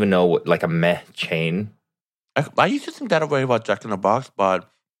 I don't even know what, like a meh chain. I used to think that way about Jack in the Box, but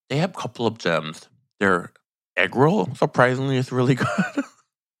they have a couple of gems. Their egg roll, surprisingly, is really good.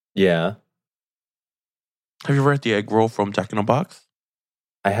 Yeah. Have you ever had the egg roll from Jack in the Box?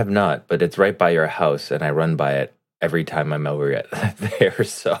 I have not, but it's right by your house, and I run by it every time I'm over there.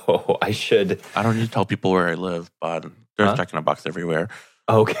 So I should. I don't need to tell people where I live, but there's Jack in the Box everywhere.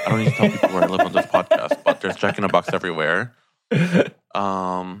 Okay. I don't need to tell people where I live on this podcast, but there's Jack in the Box everywhere.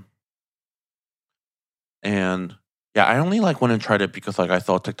 And yeah, I only like went and tried it because like I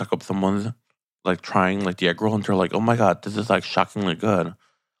saw a TikTok of someone like trying like the egg roll, and they're like, "Oh my god, this is like shockingly good."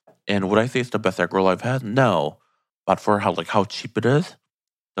 And would I say it's the best egg roll I've had? No, but for how cheap it is,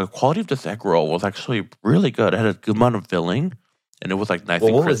 the quality of this egg roll was actually really good. It had a good amount of filling, and it was like nice. Well,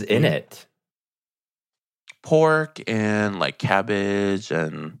 and what crispy. was in it? Pork and like cabbage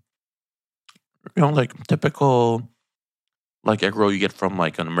and like typical like egg roll you get from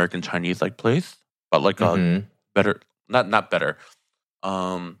like an American Chinese like place, but like a better, not better,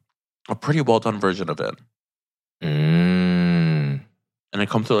 a pretty well done version of it. And it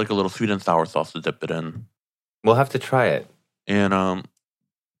comes with like a little sweet and sour sauce to dip it in. We'll have to try it. And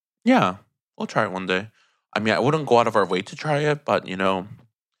yeah, we'll try it one day. I mean, I wouldn't go out of our way to try it, but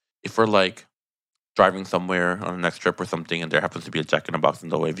if we're like driving somewhere on the next trip or something, and there happens to be a Jack in the Box in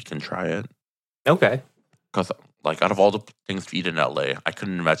the way, we can try it. Okay. Because like out of all the things to eat in LA, I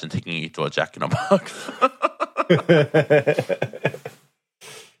couldn't imagine taking you to a Jack in the Box.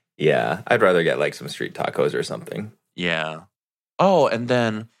 Yeah, I'd rather get like some street tacos or something. Yeah. Oh, and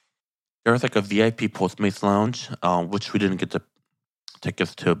then there was like a VIP Postmates lounge, which we didn't get the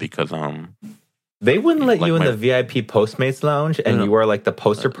tickets to because they wouldn't let like you in the VIP Postmates lounge, and you were like the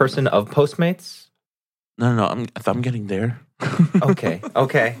poster person of Postmates. No, I'm getting there. Okay.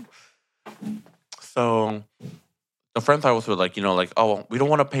 So the friends I was with, like, oh, we don't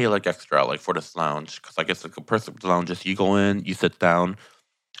want to pay like extra like for this lounge because I guess like a person with the lounge is you go in, you sit down,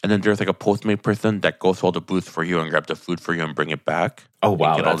 and then there's like a Postmate person that goes to all the booths for you and grab the food for you and bring it back. Oh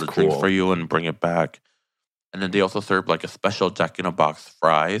wow, get that's all the cool. drinks for you and bring it back. And then they also serve like a special Jack in the Box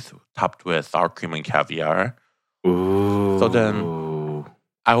fries topped with sour cream and caviar. Ooh. So then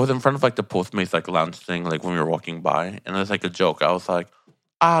I was in front of like the Postmates like lounge thing, like when we were walking by, and it was like a joke. I was like,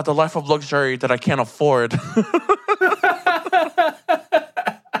 the life of luxury that I can't afford.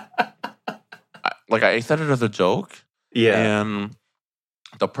 I said it as a joke. Yeah. And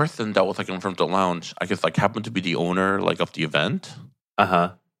the person that was like in front of the lounge, I guess like happened to be the owner like of the event.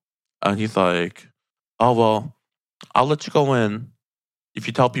 Uh-huh. And he's like, "Oh well, I'll let you go in if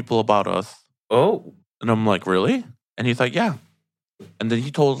you tell people about us." Oh. And I'm like, "Really?" And he's like, "Yeah." And then he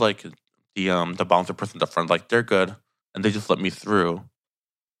told like the bouncer person at the front, like, they're good, and they just let me through.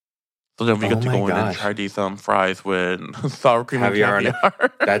 So then we get to go in and try these fries with sour cream and caviar.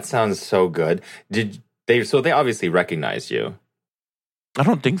 That sounds so good. So they obviously recognized you. I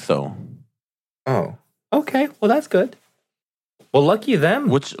don't think so. Oh. Okay. Well, that's good. Well, lucky them.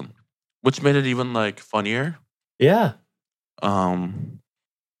 Which made it even like funnier. Yeah. Yeah.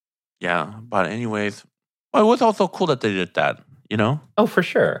 But anyways, well, it was also cool that they did that, Oh, for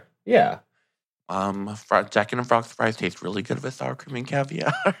sure. Yeah. Jack in the Box fries taste really good with sour cream and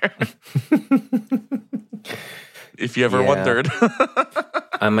caviar. If you ever wondered.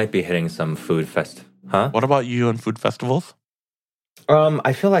 I might be hitting some food fest. Huh? What about you on food festivals?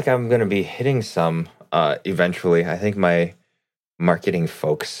 I feel like I'm going to be hitting some eventually. I think my marketing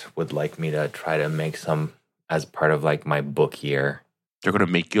folks would like me to try to make some as part of like my book year. They're going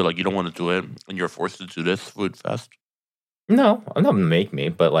to make you like you don't want to do it and you're forced to do this food fest? No, I'm not make me,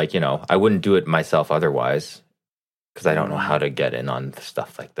 but like, I wouldn't do it myself otherwise because I don't know how to get in on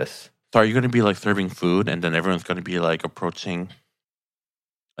stuff like this. So are you going to be like serving food and then everyone's going to be like approaching?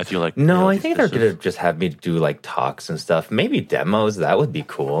 I feel like no, I think they're going to just have me do like talks and stuff. Maybe demos. That would be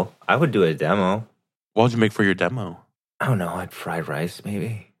cool. I would do a demo. What would you make for your demo? I don't know. I'd fried rice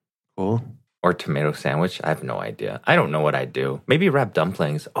maybe. Cool. Or tomato sandwich. I have no idea. I don't know what I'd do. Maybe wrap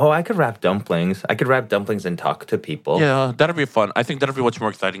dumplings. Oh, I could wrap dumplings. I could wrap dumplings and talk to people. Yeah, that'd be fun. I think that'd be much more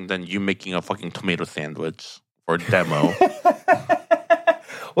exciting than you making a fucking tomato sandwich for a demo.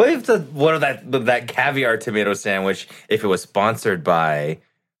 What if that caviar tomato sandwich, if it was sponsored by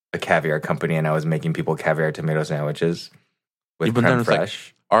a caviar company and I was making people caviar tomato sandwiches with creme fraiche?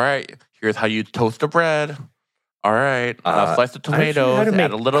 Like, all right, here's how you toast the bread. All right, slice the tomatoes,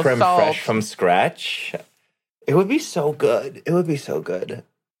 add a little creme salt. fraiche from scratch. It would be so good. It would be so good.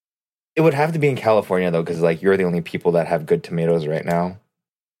 It would have to be in California though, because like you're the only people that have good tomatoes right now.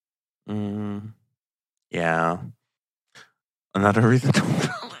 Yeah. Another reason to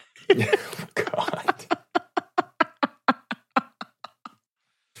oh, God.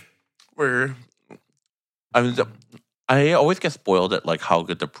 I always get spoiled at like how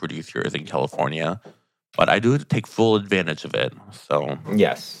good the producer is in California, but I do take full advantage of it. So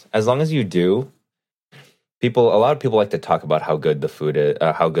yes, as long as you do, A lot of people like to talk about how good the food is,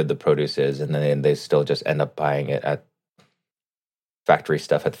 how good the produce is, and then they still just end up buying it at factory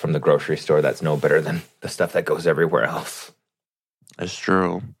stuff from the grocery store that's no better than the stuff that goes everywhere else. It's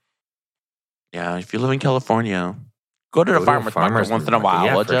true. Yeah, if you live in California, go to the farmer's market once in a while,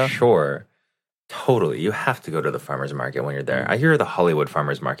 yeah, would for you? sure. Totally. You have to go to the farmer's market when you're there. I hear the Hollywood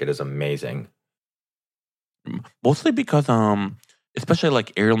farmer's market is amazing. Mostly because, especially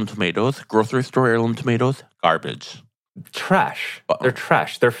like heirloom tomatoes, grocery store heirloom tomatoes, garbage. Trash. They're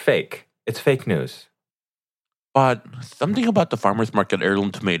trash. They're fake. It's fake news. But something about the farmer's market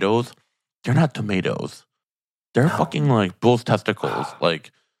heirloom tomatoes, they're not tomatoes. They're fucking like bull's testicles.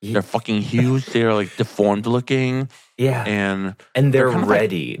 Like, they're fucking huge. They're like deformed looking. Yeah. And they're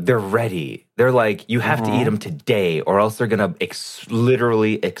ready. They're ready. They're like, you have to eat them today or else they're going to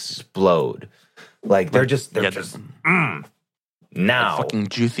literally explode. Like, they're just now. Like fucking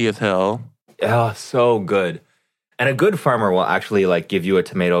juicy as hell. Oh, so good. And a good farmer will actually like give you a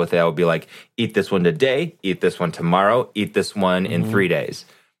tomato. They'll be like, eat this one today, eat this one tomorrow, eat this one in 3 days.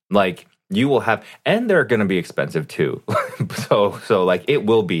 Like, you will have, and they're going to be expensive too. so like it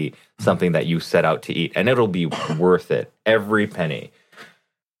will be something that you set out to eat and it'll be worth it. Every penny.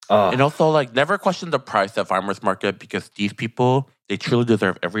 And also like never question the price at farmer's market because these people, they truly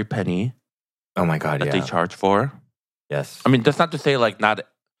deserve every penny. Oh my God, that they charge for. Yes. I mean, that's not to say like not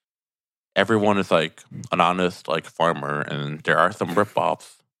everyone is like an honest like farmer and there are some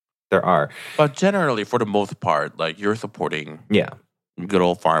ripoffs. There are. But generally, for the most part, like you're supporting good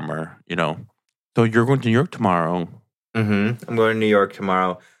old farmer, you know. So you're going to New York tomorrow. I'm going to New York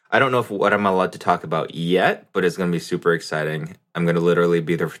tomorrow. I don't know what I'm allowed to talk about yet, but it's going to be super exciting. I'm going to literally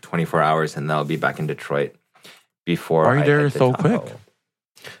be there for 24 hours and then I'll be back in Detroit before Are you there so quick?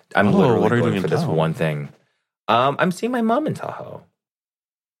 I'm literally going for this one thing. I'm seeing my mom in Tahoe.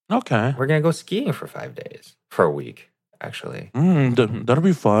 Okay. We're going to go skiing for 5 days. For a week, actually. That'll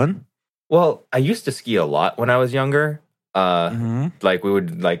be fun. Well, I used to ski a lot when I was younger. Like we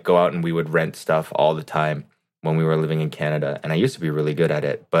would like go out and we would rent stuff all the time when we were living in Canada. And I used to be really good at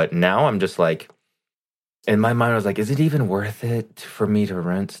it. But now I'm just like, in my mind, I was like, is it even worth it for me to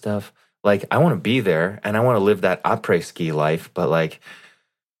rent stuff? Like, I want to be there and I want to live that après ski life. But like,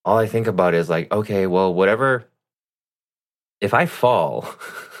 all I think about is like, okay, well, whatever. If I fall,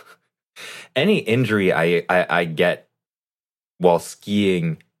 any injury I get while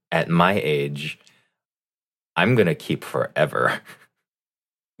skiing at my age, I'm going to keep forever.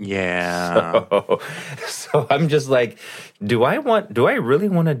 Yeah. So I'm just like, do I really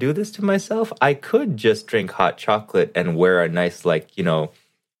want to do this to myself? I could just drink hot chocolate and wear a nice, like, you know,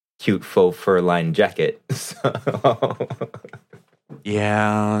 cute faux fur lined jacket.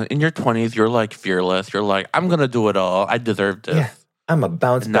 Yeah. In your 20s, you're like fearless. You're like, I'm going to do it all. I deserve this. Yeah. I'm a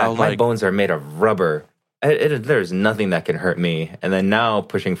bounce back. Now, my bones are made of rubber. There's nothing that can hurt me. And then now,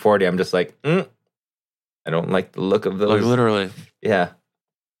 pushing 40, I'm just like, I don't like the look of those. Like literally. Yeah.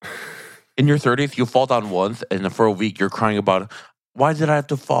 In your 30s, you fall down once, and for a week, you're crying about, why did I have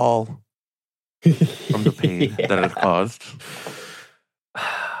to fall? From the pain that it caused.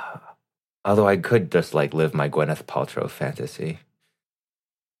 Although I could just like live my Gwyneth Paltrow fantasy.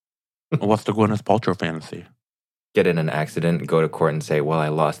 What's the Gwyneth Paltrow fantasy? Get in an accident, go to court and say, well, I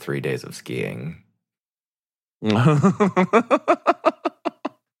lost 3 days of skiing. Part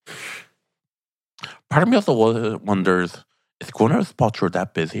of me also wonders, is Gwyneth Paltrow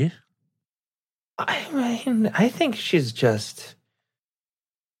that busy? I mean, I think she's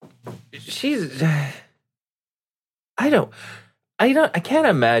I can't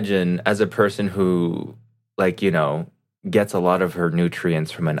imagine as a person who, like, you know, gets a lot of her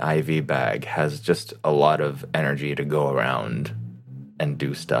nutrients from an IV bag, has just a lot of energy to go around and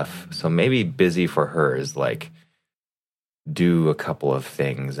do stuff. So maybe busy for her is like do a couple of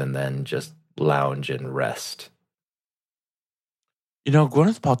things and then just lounge and rest. You know,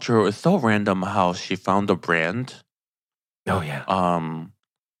 Gwyneth Paltrow is so random how she found a brand. Oh, yeah.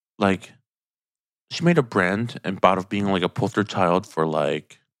 Like, she made a brand and out of being like a poster child for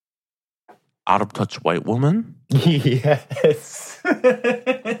like out of touch white woman. Yes.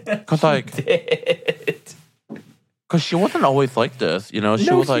 Because like, because she wasn't always like this, you know.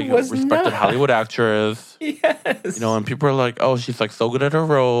 She was like a respected Hollywood actress. Yes. You know, and people are like, oh, she's like so good at her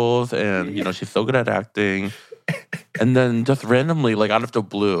roles, and you know, she's so good at acting. And then just randomly, like out of the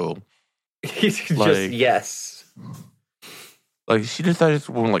blue, like, yes. Like she decided,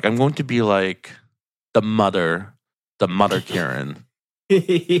 like, I'm going to be like the mother Karen.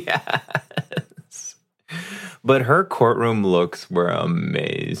 Yes. But her courtroom looks were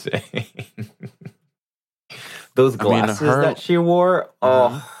amazing. Those glasses that she wore,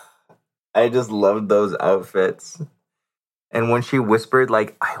 I just loved those outfits. And when she whispered,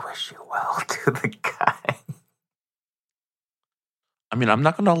 like, I wish you well to the guy. I mean, I'm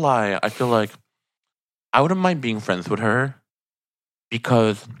not gonna lie. I feel like I wouldn't mind being friends with her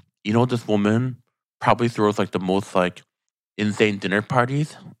because, this woman probably throws like the most like insane dinner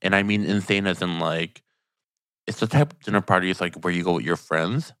parties. And I mean insane as in like, it's the type of dinner parties like where you go with your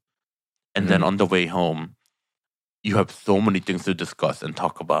friends. And then on the way home, you have so many things to discuss and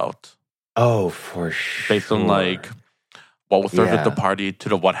talk about. Oh, for sure. Based on like what was served at the party to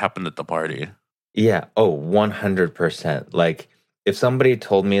the what happened at the party. Yeah. Oh, 100%. Like, if somebody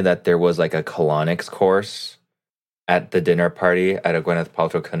told me that there was like a colonics course at the dinner party, at a Gwyneth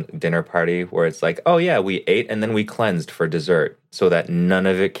Paltrow dinner party, where it's like, oh yeah, we ate and then we cleansed for dessert so that none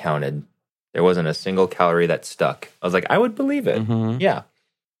of it counted. There wasn't a single calorie that stuck. I was like, I would believe it. Mm-hmm. Yeah.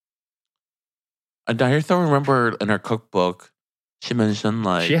 And I still remember in her cookbook, she mentioned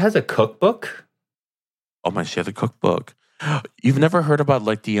like... She has a cookbook? Oh my, she has a cookbook. You've never heard about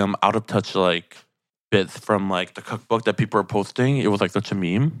like the out of touch like bits from like the cookbook that people are posting? It was like such a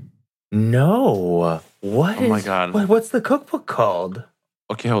meme. No. What? Oh my god. What's the cookbook called?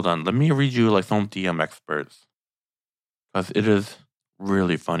 Okay, hold on. Let me read you like some DM experts. Because it is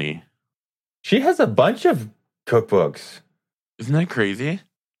really funny. She has a bunch of cookbooks. Isn't that crazy?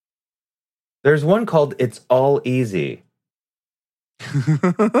 There's one called It's All Easy.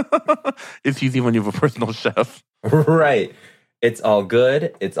 It's easy when you have a personal chef. Right. It's all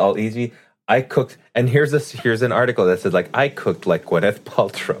good. It's all easy. I cooked, and here's an article that said, like, I cooked like Gwyneth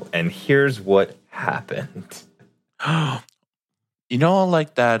Paltrow, and here's what happened.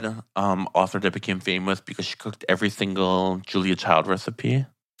 Like that author that became famous because she cooked every single Julia Child recipe?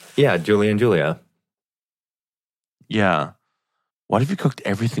 Yeah, Julie and Julia. Yeah. What if you cooked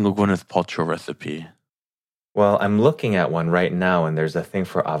every single Gwyneth Paltrow recipe? Well, I'm looking at one right now, and there's a thing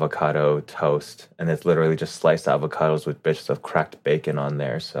for avocado toast, and it's literally just sliced avocados with bits of cracked bacon on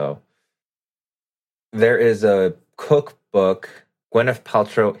there. So there is a cookbook, Gwyneth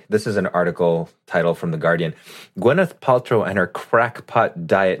Paltrow. This is an article title from The Guardian. Gwyneth Paltrow and her crackpot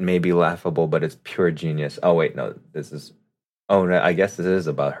diet may be laughable, but it's pure genius. Oh, wait, no, this is... Oh, no, I guess this is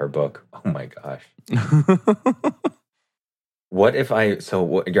about her book. Oh, my gosh. What if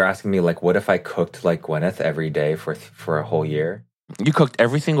you're asking me, like, what if I cooked like Gwyneth every day for a whole year? You cooked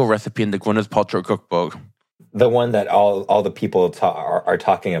every single recipe in the Gwyneth Paltrow cookbook. The one that all the people are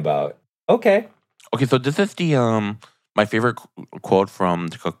talking about. Okay. Okay, so this is the my favorite quote from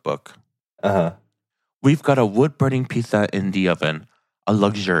the cookbook. Uh-huh. We've got a wood-burning pizza in the oven. A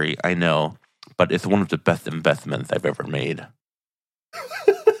luxury, I know, but it's one of the best investments I've ever made.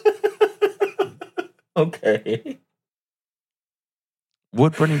 Okay.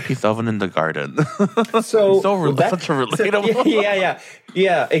 Wood-burning pizza oven in the garden. Such a relatable.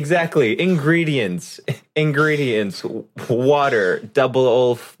 Yeah, exactly. Ingredients, water, double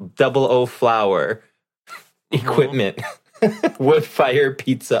O flour, equipment, wood fire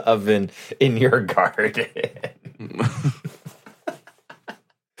pizza oven in your garden.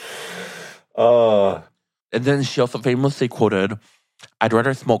 And then she also famously quoted, "I'd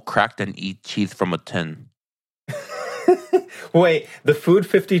rather smoke crack than eat cheese from a tin." Wait, the Food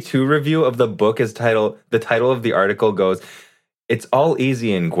 52 review of the book the title of the article goes, "It's all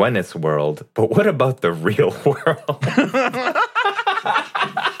easy in Gwyneth's world, but what about the real world?"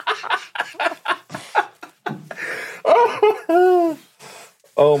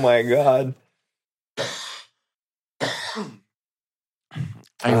 Oh my God.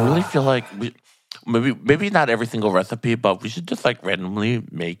 I really feel like maybe not every single recipe, but we should just like randomly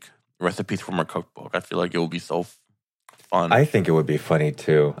make recipes from our cookbook. I feel like it will be so fun. I think it would be funny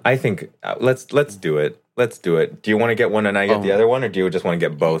too. I think let's do it. Let's do it. Do you want to get one and I get the other one, or do you just want to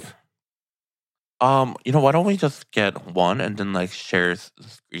get both? Why don't we just get one and then like share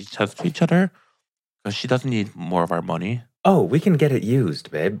screen tests to each other? Because she doesn't need more of our money. Oh, we can get it used,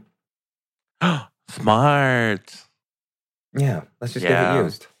 babe. Smart. Yeah, let's just get it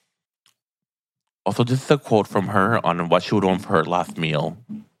used. Also, this is a quote from her on what she would want for her last meal.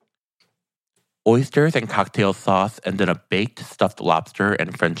 Oysters and cocktail sauce, and then a baked stuffed lobster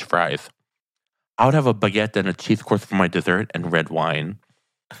and French fries. I would have a baguette and a cheese course for my dessert and red wine.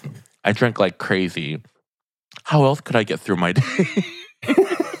 I drank like crazy. How else could I get through my day?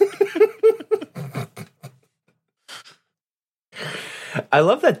 I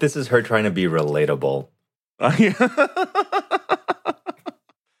love that this is her trying to be relatable. A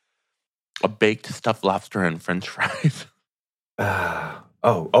baked stuffed lobster and French fries.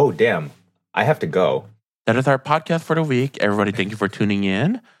 Oh, damn. I have to go. That is our podcast for the week. Everybody, thank you for tuning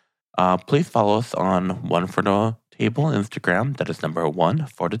in. Please follow us on One for the Table Instagram. That is number 1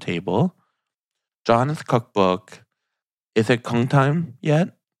 for the table. John's cookbook. Is it Kung time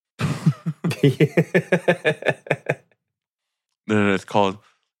yet? No, it's called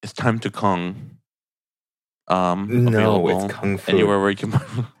It's Time to Kung. No, it's Kung Fu. Anywhere where you can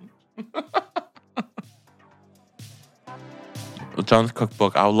John's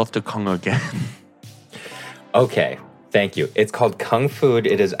cookbook. I would love to Kung again. Okay, thank you. It's called Kung Food.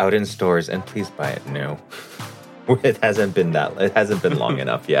 It is out in stores, and please buy it new. It hasn't been long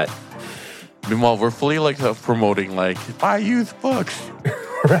enough yet. Meanwhile, we're fully like promoting like buy used books.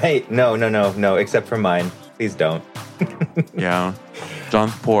 Right? No. Except for mine. Please don't. Yeah,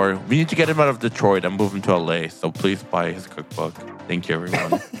 John's poor. We need to get him out of Detroit and move him to LA. So please buy his cookbook. Thank you,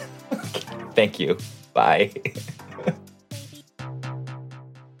 everyone. Thank you. Bye.